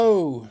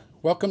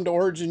Welcome to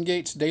Origin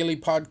Gates Daily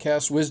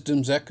Podcast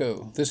Wisdom's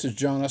Echo. This is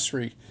John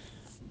Usry.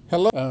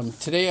 Hello.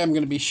 Today I'm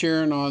going to be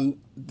sharing on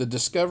the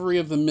discovery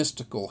of the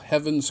mystical,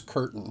 Heaven's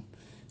Curtain.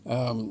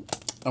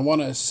 I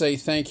want to say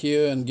thank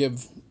you and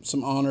give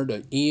some honor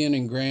to Ian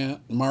and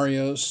Grant,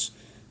 Marios,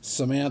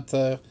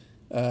 Samantha,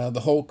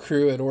 the whole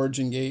crew at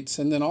Origin Gates,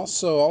 and then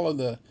also all of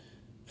the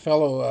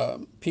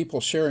fellow people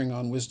sharing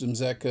on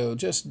Wisdom's Echo,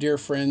 just dear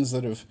friends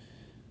that have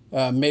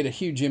made a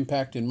huge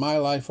impact in my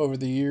life over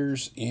the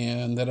years,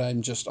 and that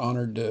I'm just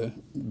honored to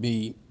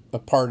be a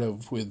part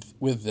of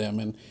with them.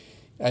 And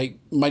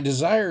my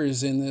desire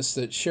is in this,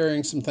 that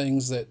sharing some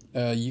things that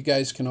you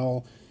guys can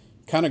all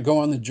kind of go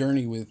on the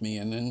journey with me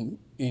and then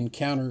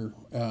encounter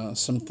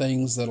some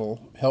things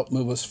that'll help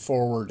move us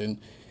forward.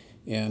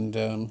 And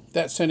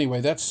that's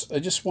anyway. I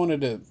just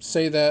wanted to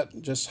say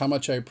that, just how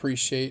much I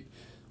appreciate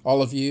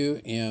all of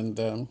you, and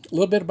a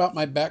little bit about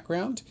my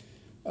background.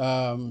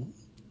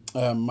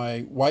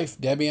 My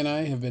wife Debbie and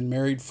I have been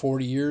married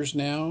 40 years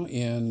now,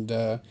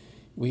 and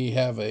we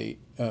have a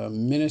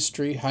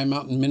ministry, High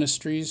Mountain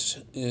Ministries,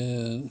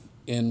 and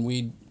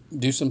we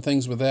do some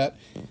things with that.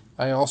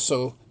 I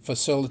also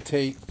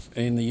facilitate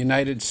in the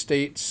United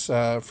States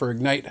for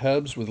Ignite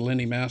Hubs with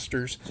Lenny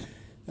Masters,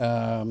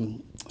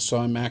 so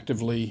I'm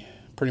actively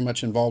pretty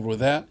much involved with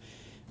that.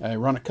 I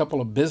run a couple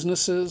of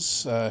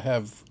businesses,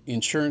 have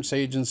insurance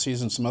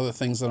agencies and some other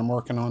things that I'm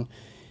working on,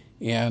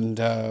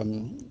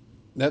 and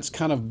that's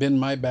kind of been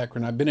my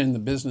background. I've been in the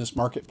business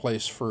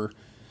marketplace for,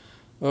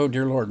 oh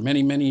dear Lord,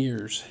 many, many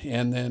years,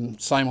 and then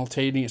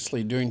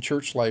simultaneously doing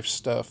church life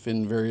stuff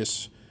in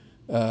various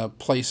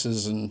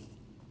places and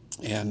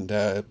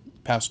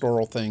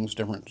pastoral things,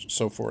 different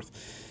so forth.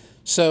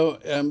 So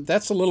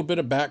that's a little bit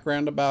of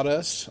background about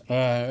us.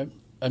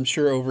 I'm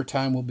sure over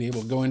time we'll be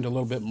able to go into a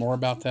little bit more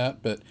about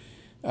that, but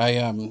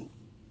I'm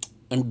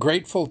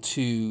grateful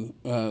to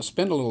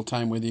spend a little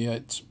time with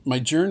you. My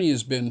journey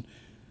has been,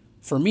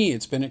 for me,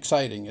 it's been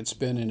exciting. It's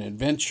been an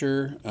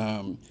adventure.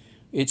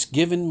 It's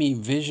given me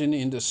vision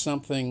into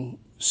something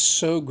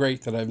so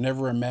great that I've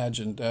never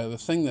imagined. The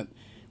thing that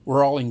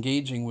we're all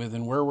engaging with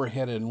and where we're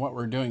headed and what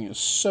we're doing is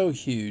so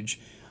huge.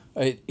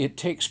 It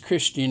takes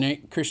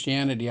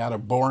Christianity out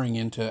of boring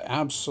into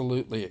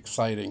absolutely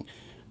exciting.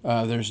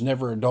 There's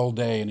never a dull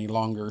day any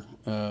longer,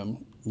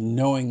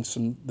 knowing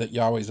that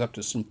Yahweh's up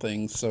to some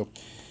things. So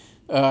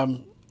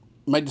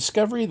my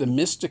discovery of the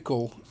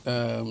mystical,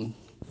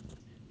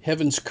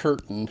 Heaven's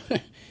Curtain.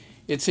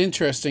 It's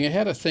interesting. I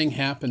had a thing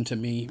happen to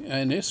me,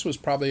 and this was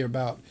probably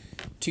about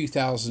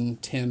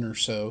 2010 or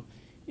so,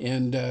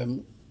 and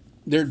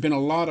there had been a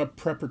lot of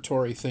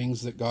preparatory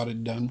things that God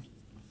had done,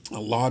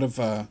 a lot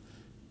of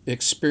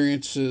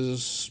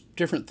experiences,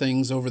 different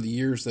things over the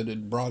years that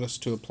had brought us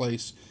to a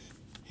place,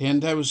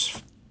 and I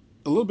was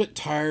a little bit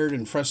tired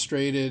and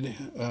frustrated,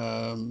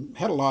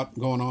 had a lot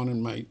going on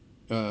in my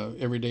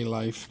everyday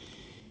life.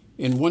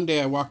 And one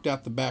day I walked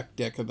out the back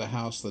deck of the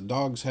house. The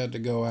dogs had to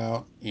go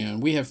out,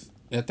 and we have,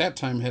 at that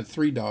time, had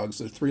three dogs.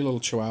 They're three little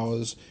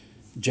Chihuahuas,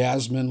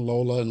 Jasmine,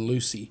 Lola, and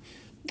Lucy.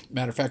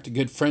 Matter of fact, a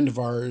good friend of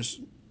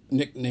ours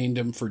nicknamed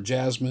them for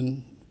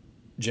Jasmine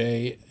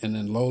J, and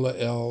then Lola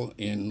L,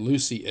 and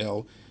Lucy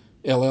L,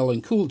 LL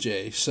and Cool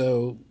J.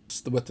 So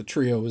that's what the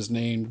trio was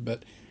named,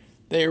 but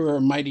they were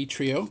a mighty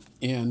trio,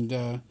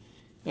 and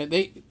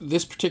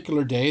this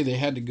particular day they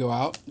had to go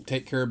out and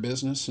take care of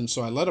business, and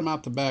so I let them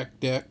out the back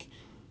deck,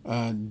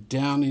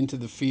 down into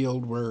the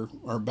field where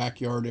our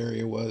backyard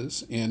area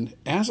was. And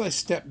as I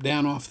stepped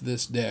down off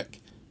this deck,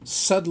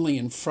 suddenly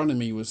in front of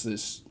me was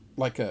this,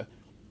 like a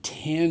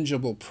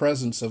tangible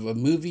presence of a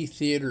movie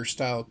theater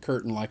style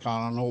curtain, like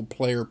on an old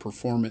player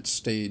performance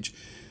stage,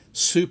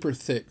 super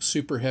thick,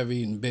 super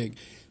heavy and big,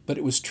 but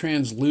it was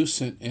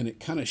translucent, and it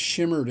kind of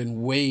shimmered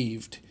and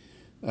waved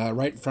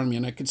right in front of me.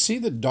 And I could see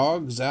the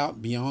dogs out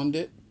beyond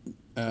it,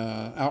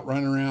 out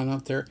running around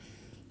out there.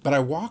 But I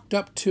walked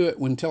up to it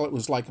until it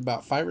was like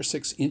about 5 or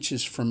 6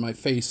 inches from my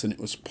face, and it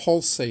was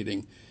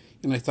pulsating.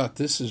 And I thought,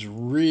 this is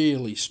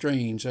really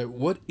strange.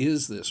 What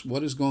is this?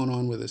 What is going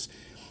on with this?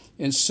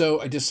 And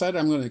so I decided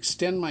I'm going to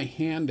extend my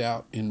hand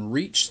out and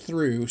reach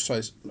through.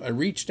 So I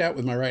reached out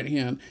with my right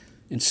hand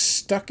and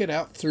stuck it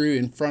out through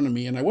in front of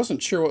me. And I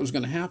wasn't sure what was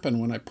going to happen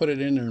when I put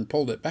it in there and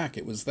pulled it back.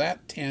 It was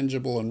that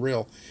tangible and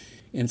real.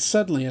 And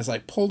suddenly, as I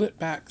pulled it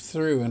back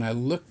through and I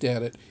looked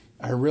at it,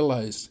 I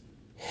realized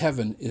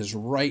heaven is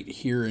right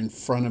here in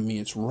front of me.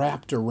 It's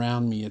wrapped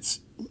around me.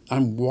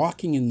 I'm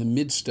walking in the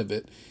midst of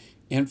it.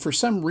 And for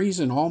some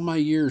reason, all my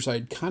years,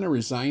 I'd kind of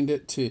resigned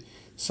it to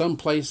some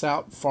place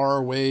out far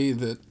away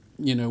that,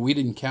 we'd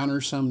encounter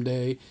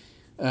someday.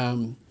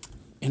 And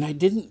I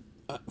didn't,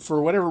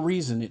 for whatever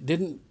reason, it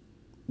didn't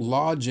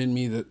lodge in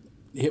me that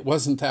it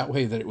wasn't that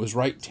way, that it was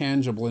right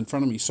tangible in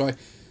front of me. So I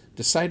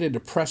decided to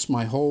press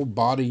my whole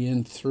body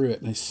in through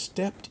it. And I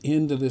stepped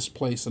into this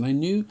place, and I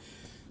knew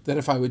that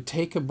if I would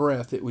take a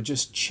breath, it would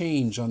just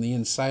change on the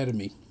inside of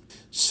me.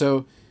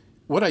 So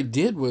what I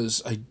did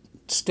was I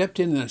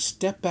stepped in and I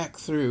stepped back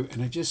through,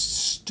 and I just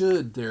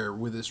stood there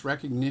with this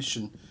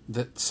recognition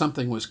that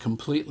something was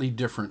completely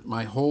different.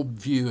 My whole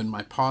view and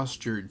my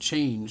posture had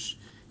changed,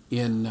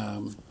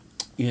 in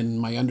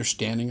my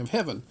understanding of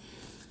heaven.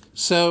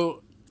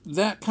 So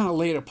that kind of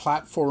laid a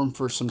platform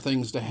for some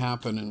things to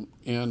happen,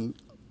 and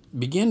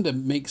begin to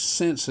make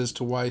sense as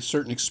to why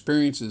certain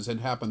experiences had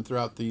happened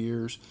throughout the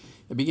years.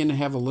 I began to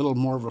have a little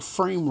more of a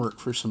framework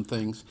for some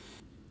things.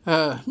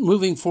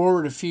 Moving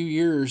forward a few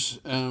years,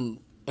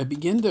 I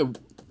began to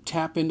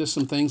tap into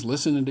some things,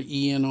 listening to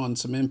Ian on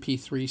some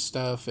MP3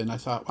 stuff, and I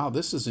thought, wow,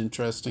 this is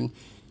interesting.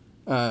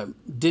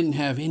 Didn't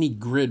have any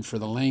grid for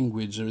the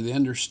language or the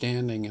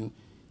understanding,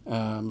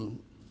 and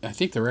I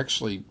think there were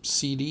actually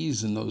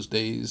CDs in those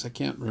days. I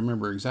can't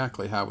remember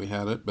exactly how we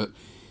had it, but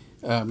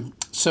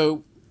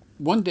so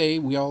one day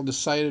we all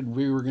decided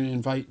we were going to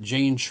invite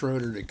Jane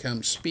Schroeder to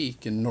come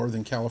speak in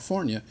Northern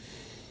California.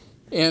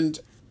 And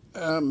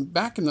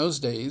back in those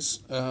days,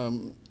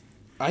 when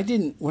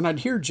I'd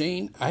hear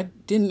Jane, I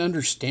didn't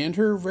understand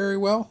her very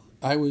well.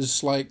 I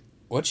was like,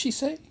 what'd she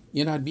say?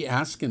 I'd be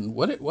asking,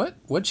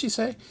 what'd she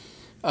say?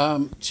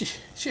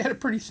 She had a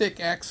pretty thick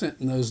accent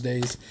in those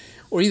days,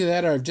 or either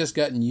that or I've just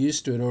gotten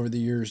used to it over the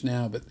years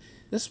now. But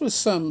this was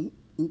some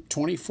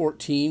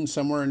 2014,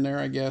 somewhere in there,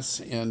 I guess.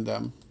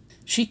 And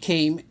she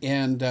came,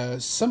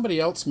 and somebody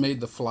else made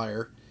the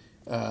flyer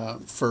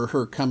for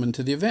her coming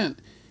to the event.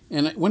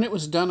 And when it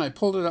was done, I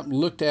pulled it up and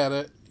looked at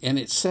it, and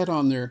it said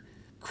on there,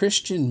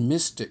 Christian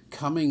Mystic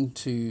coming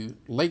to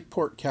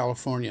Lakeport,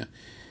 California.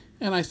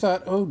 And I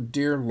thought, oh,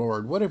 dear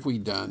Lord, what have we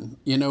done?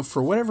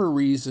 For whatever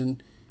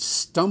reason,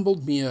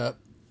 stumbled me up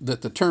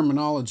that the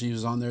terminology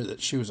was on there,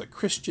 that she was a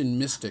Christian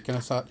mystic. And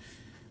I thought,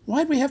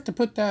 why'd we have to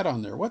put that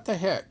on there? What the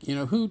heck?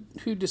 Who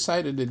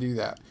decided to do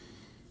that?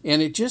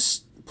 And it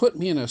just put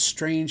me in a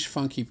strange,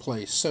 funky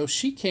place. So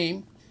she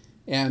came,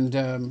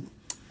 and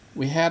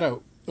we had a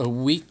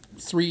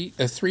 3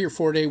 or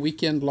 4 day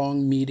weekend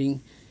long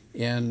meeting,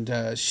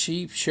 and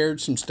she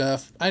shared some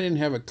stuff. I didn't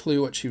have a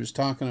clue what she was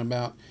talking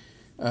about.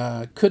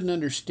 Couldn't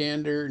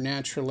understand her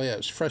naturally. I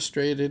was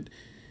frustrated.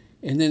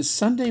 And then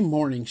Sunday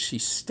morning, she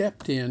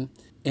stepped in,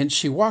 and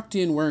she walked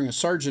in wearing a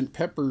Sergeant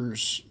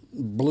Pepper's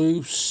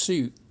blue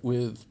suit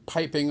with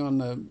piping on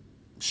the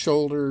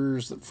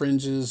shoulders, the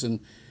fringes, and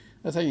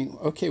I think,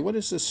 okay, what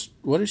is this?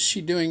 What is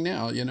she doing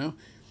now?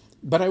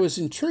 But I was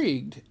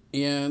intrigued,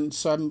 and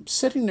so I'm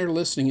sitting there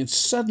listening, and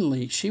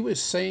suddenly she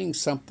was saying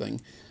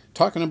something,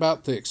 talking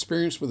about the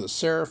experience with the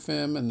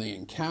seraphim and the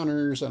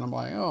encounters, and I'm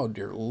like, oh,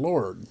 dear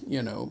Lord,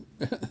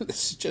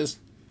 this is just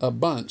a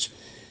bunch.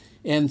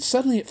 And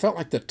suddenly it felt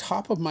like the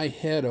top of my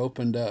head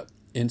opened up,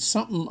 and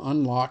something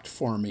unlocked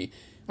for me.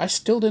 I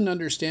still didn't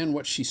understand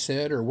what she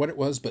said or what it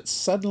was, but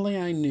suddenly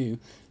I knew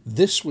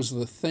this was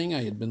the thing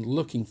I had been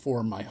looking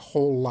for my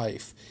whole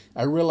life.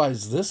 I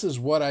realized this is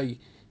what I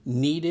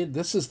needed.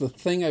 This is the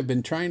thing I've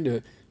been trying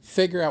to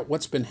figure out,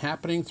 what's been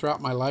happening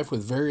throughout my life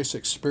with various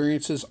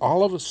experiences.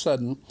 All of a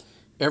sudden,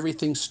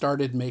 everything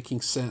started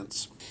making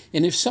sense.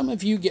 And if some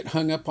of you get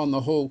hung up on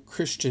the whole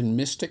Christian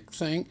mystic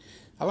thing,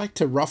 I like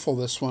to ruffle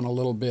this one a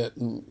little bit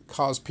and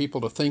cause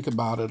people to think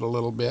about it a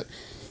little bit.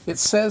 It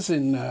says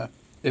in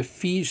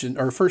Ephesians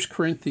or 1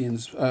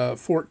 Corinthians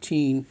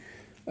 14,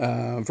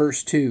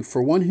 verse 2,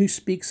 "For one who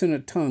speaks in a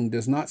tongue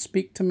does not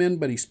speak to men,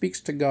 but he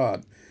speaks to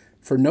God.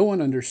 For no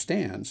one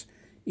understands.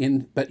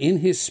 But in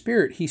his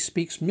spirit he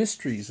speaks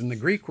mysteries." And the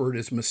Greek word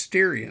is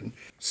mysterion.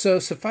 So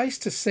suffice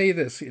to say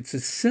this, it's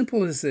as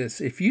simple as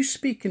this. If you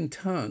speak in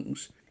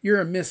tongues,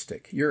 you're a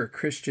mystic. You're a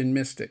Christian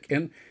mystic.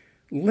 And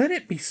let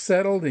it be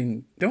settled,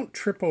 and don't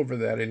trip over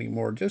that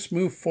anymore. Just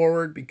move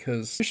forward,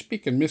 because you're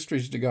speaking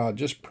mysteries to God,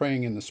 just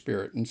praying in the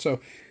Spirit. And so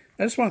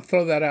I just want to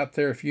throw that out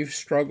there. If you've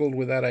struggled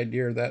with that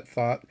idea or that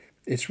thought,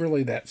 it's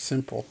really that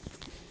simple.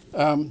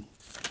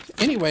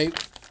 Anyway,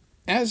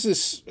 as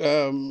this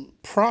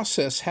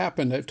process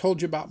happened, I've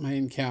told you about my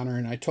encounter,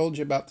 and I told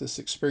you about this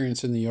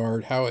experience in the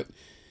yard, how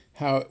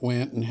it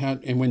went,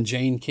 and when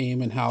Jane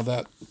came and how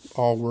that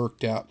all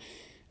worked out.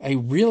 I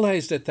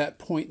realized at that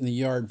point in the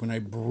yard, when I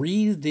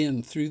breathed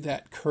in through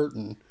that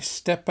curtain,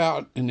 step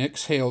out and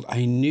exhaled,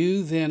 I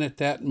knew then at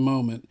that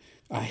moment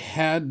I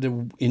had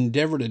to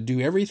endeavor to do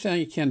everything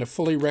I can to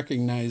fully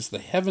recognize the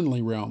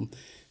heavenly realm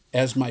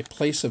as my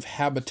place of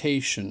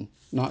habitation,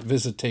 not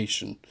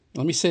visitation.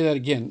 Let me say that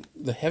again.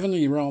 The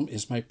heavenly realm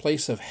is my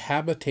place of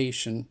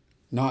habitation,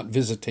 not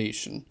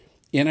visitation.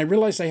 And I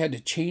realized I had to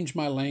change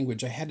my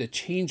language. I had to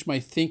change my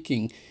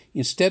thinking.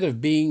 Instead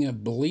of being a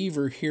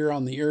believer here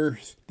on the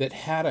earth that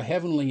had a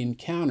heavenly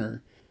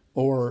encounter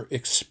or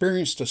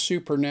experienced a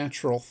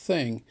supernatural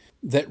thing,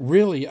 that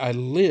really I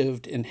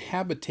lived and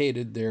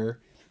habitated there,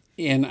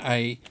 and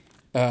I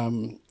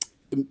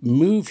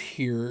move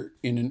here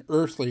in an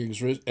earthly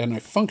and I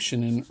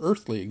function in an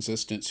earthly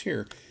existence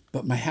here,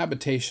 but my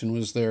habitation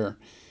was there.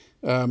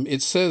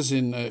 It says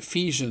in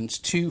Ephesians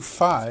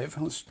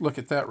 2:5, let's look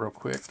at that real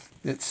quick.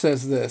 It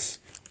says this: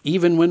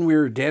 "Even when we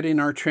were dead in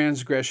our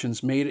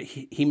transgressions,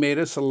 he made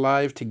us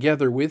alive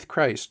together with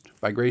Christ.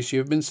 By grace you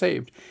have been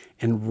saved,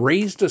 and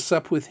raised us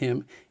up with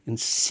him, and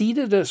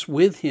seated us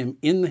with him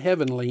in the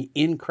heavenly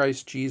in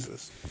Christ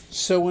Jesus."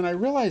 So when I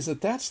realize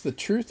that that's the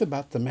truth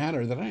about the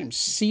matter, that I am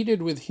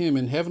seated with him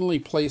in heavenly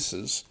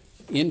places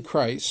in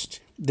Christ,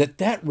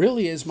 that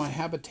really is my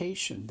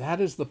habitation.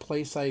 That is the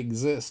place I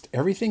exist.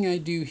 Everything I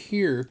do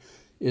here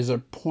is a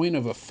point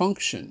of a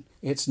function.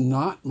 It's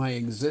not my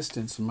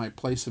existence and my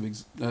place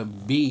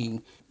of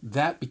being.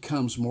 That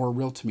becomes more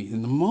real to me.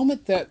 And the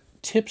moment that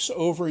tips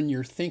over in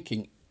your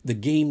thinking, the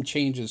game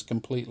changes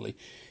completely.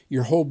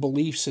 Your whole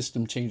belief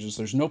system changes.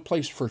 There's no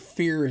place for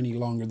fear any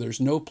longer. There's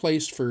no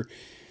place for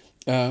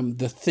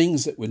the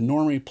things that would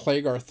normally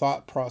plague our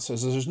thought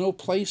processes. There's no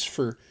place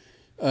for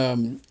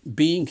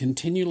being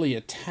continually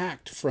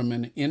attacked from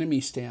an enemy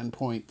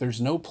standpoint.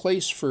 There's no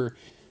place for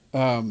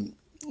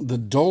the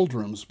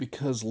doldrums,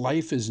 because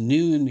life is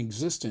new in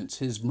existence.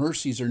 His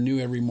mercies are new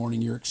every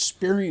morning. You're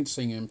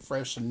experiencing Him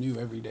fresh and new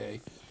every day,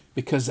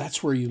 because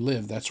that's where you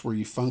live, that's where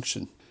you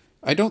function.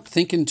 I don't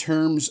think in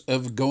terms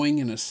of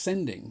going and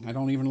ascending. I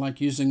don't even like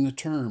using the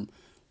term,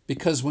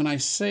 because when I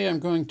say I'm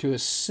going to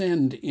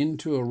ascend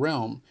into a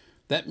realm,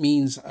 that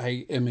means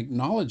I am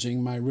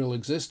acknowledging my real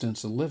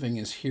existence and living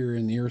is here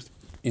in the earth,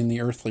 in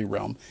the earthly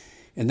realm.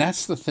 And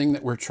that's the thing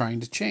that we're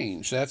trying to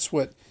change. That's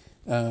what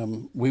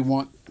we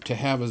want to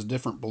have as a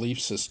different belief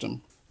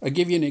system. I'll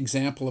give you an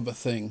example of a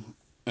thing.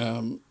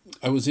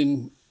 I was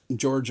in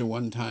Georgia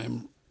one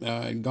time.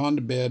 I'd gone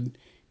to bed,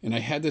 and I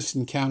had this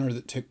encounter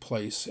that took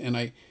place. And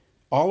I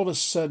all of a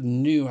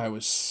sudden knew I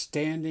was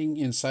standing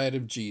inside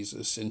of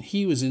Jesus, and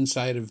He was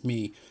inside of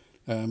me.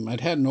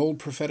 I'd had an old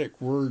prophetic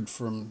word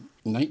from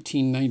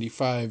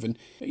 1995, and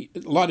a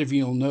lot of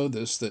you will know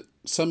this, that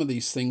some of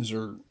these things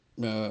are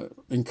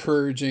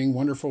encouraging,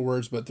 wonderful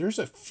words, but there's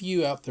a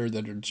few out there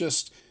that are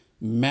just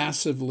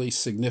massively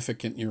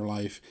significant in your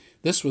life.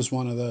 This was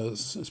one of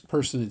those. This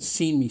person had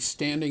seen me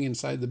standing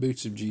inside the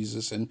boots of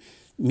Jesus, and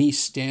me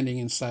standing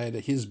inside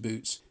of His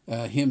boots,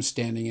 Him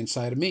standing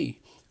inside of me,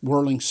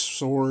 whirling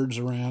swords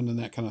around and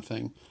that kind of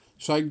thing.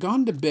 So I'd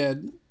gone to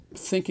bed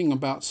thinking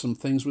about some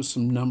things with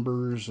some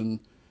numbers and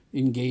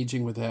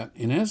engaging with that.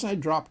 And as I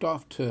dropped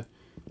off to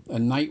a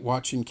night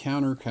watch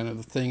encounter kind of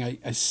a thing,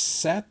 I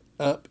sat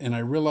up and I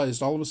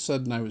realized all of a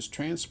sudden I was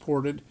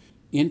transported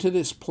into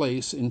this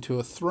place, into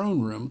a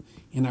throne room,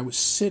 and I was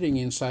sitting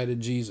inside of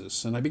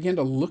Jesus. And I began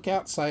to look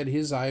outside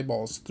His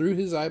eyeballs, through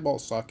His eyeball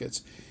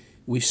sockets.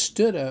 We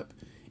stood up,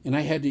 and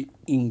I had to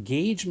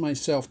engage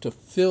myself to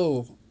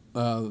feel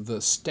the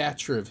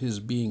stature of His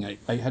being.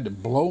 I had to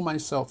blow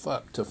myself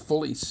up to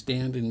fully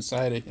stand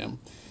inside of Him.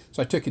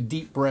 So I took a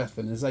deep breath,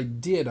 and as I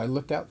did, I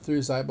looked out through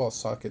His eyeball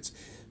sockets.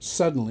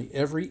 Suddenly,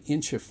 every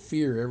inch of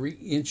fear, every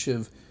inch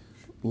of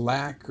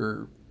lack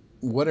or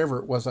whatever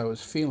it was I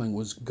was feeling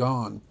was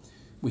gone.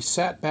 We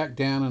sat back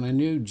down, and I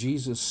knew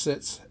Jesus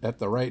sits at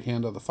the right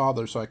hand of the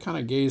Father, so I kind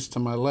of gazed to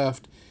my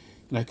left,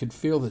 and I could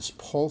feel this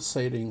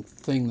pulsating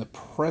thing, the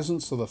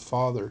presence of the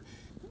Father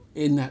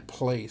in that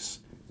place.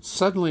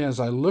 Suddenly,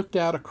 as I looked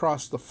out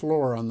across the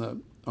floor on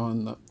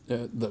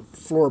the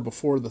floor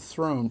before the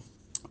throne,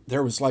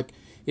 there was, like,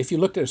 if you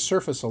looked at a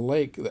surface of a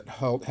lake that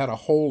had a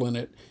hole in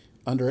it,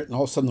 under it, and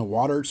all of a sudden the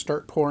water would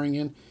start pouring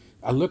in.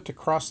 I looked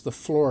across the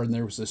floor, and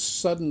there was this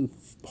sudden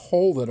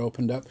hole that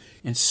opened up,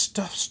 and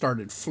stuff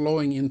started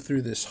flowing in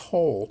through this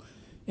hole,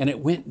 and it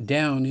went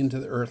down into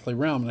the earthly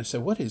realm. And I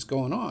said, what is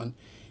going on?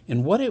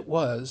 And what it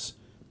was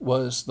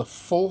the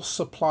full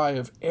supply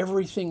of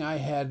everything I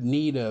had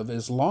need of,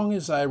 as long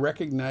as I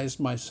recognized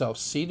myself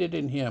seated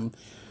in Him.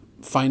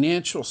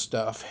 Financial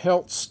stuff,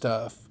 health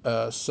stuff,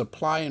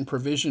 supply and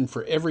provision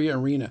for every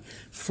arena,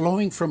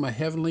 flowing from a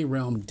heavenly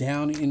realm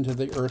down into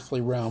the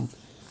earthly realm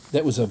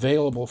that was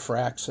available for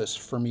access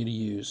for me to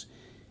use.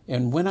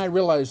 And when I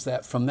realized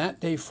that, from that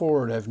day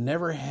forward, I've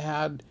never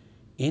had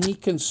any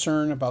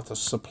concern about the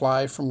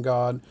supply from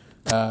God,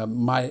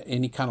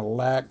 any kind of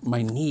lack,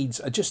 my needs,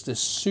 just this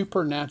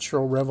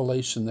supernatural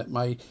revelation that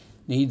my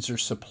needs are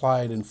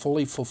supplied and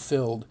fully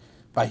fulfilled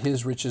by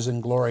His riches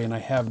and glory, and I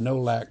have no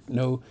lack,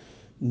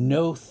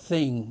 no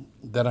thing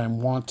that I'm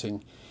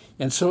wanting.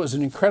 And so it was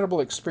an incredible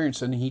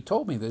experience. And He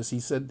told me this. He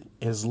said,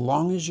 as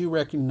long as you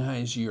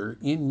recognize you're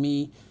in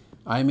me,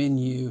 I'm in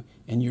you,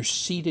 and you're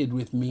seated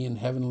with me in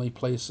heavenly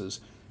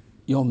places,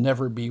 you'll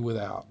never be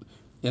without.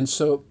 And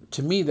so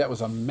to me, that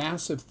was a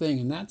massive thing.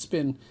 And that's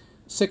been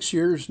 6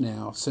 years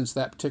now since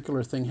that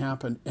particular thing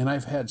happened. And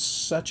I've had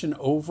such an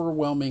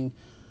overwhelming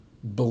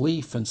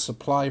belief and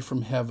supply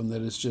from heaven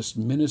that has just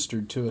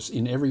ministered to us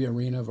in every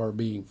arena of our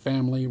being: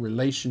 family,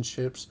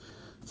 relationships,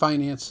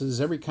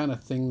 finances, every kind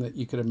of thing that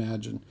you could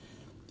imagine.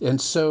 And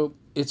so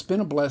it's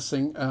been a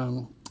blessing.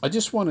 I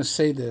just want to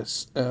say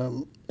this.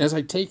 As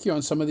I take you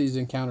on some of these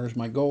encounters,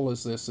 my goal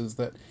is this, is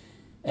that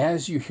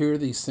as you hear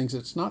these things,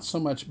 it's not so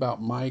much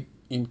about my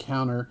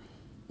encounter,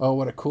 oh,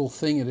 what a cool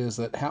thing it is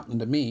that happened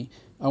to me.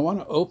 I want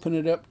to open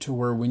it up to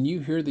where when you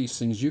hear these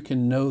things, you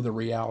can know the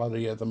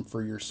reality of them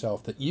for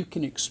yourself, that you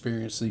can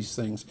experience these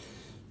things,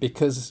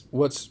 because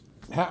what's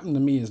happened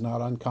to me is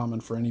not uncommon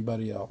for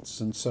anybody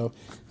else. And so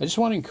I just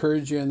want to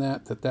encourage you in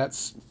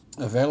that's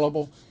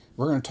available.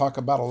 We're going to talk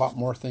about a lot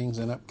more things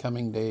in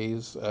upcoming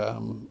days,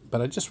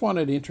 but I just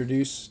wanted to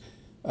introduce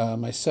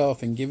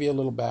myself and give you a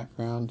little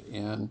background,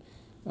 and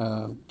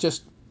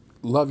just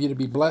love you to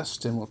be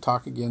blessed, and we'll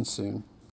talk again soon.